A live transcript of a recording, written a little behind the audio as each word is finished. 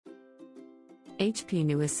HP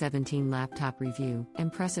newest 17 laptop review,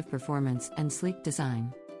 impressive performance and sleek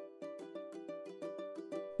design.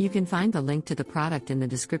 You can find the link to the product in the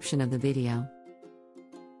description of the video.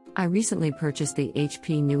 I recently purchased the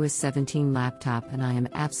HP newest 17 laptop and I am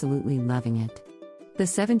absolutely loving it. The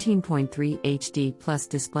 17.3 HD Plus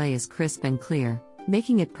display is crisp and clear,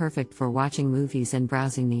 making it perfect for watching movies and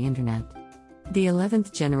browsing the internet. The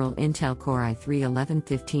 11th General Intel Core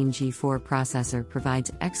i3-1115G4 processor provides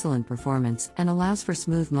excellent performance and allows for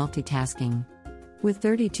smooth multitasking. With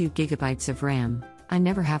 32 GB of RAM, I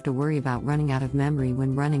never have to worry about running out of memory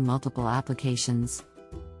when running multiple applications.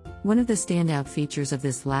 One of the standout features of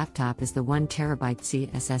this laptop is the 1TB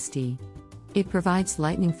SSD. It provides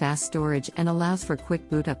lightning-fast storage and allows for quick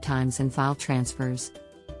boot-up times and file transfers.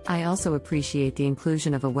 I also appreciate the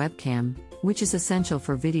inclusion of a webcam, which is essential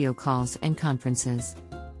for video calls and conferences.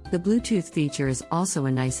 The Bluetooth feature is also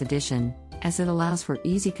a nice addition, as it allows for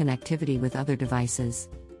easy connectivity with other devices.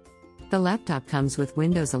 The laptop comes with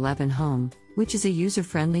Windows 11 Home, which is a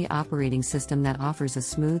user-friendly operating system that offers a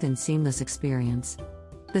smooth and seamless experience.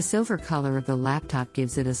 The silver color of the laptop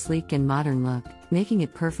gives it a sleek and modern look, making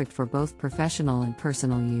it perfect for both professional and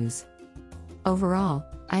personal use. Overall,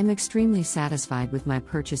 I am extremely satisfied with my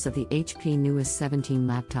purchase of the HP newest 17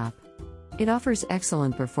 laptop. It offers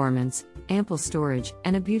excellent performance, ample storage,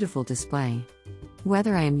 and a beautiful display.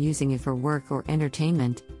 Whether I am using it for work or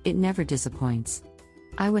entertainment, it never disappoints.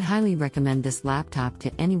 I would highly recommend this laptop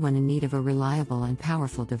to anyone in need of a reliable and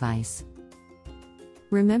powerful device.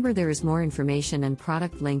 Remember, there is more information and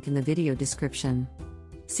product link in the video description.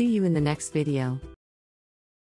 See you in the next video.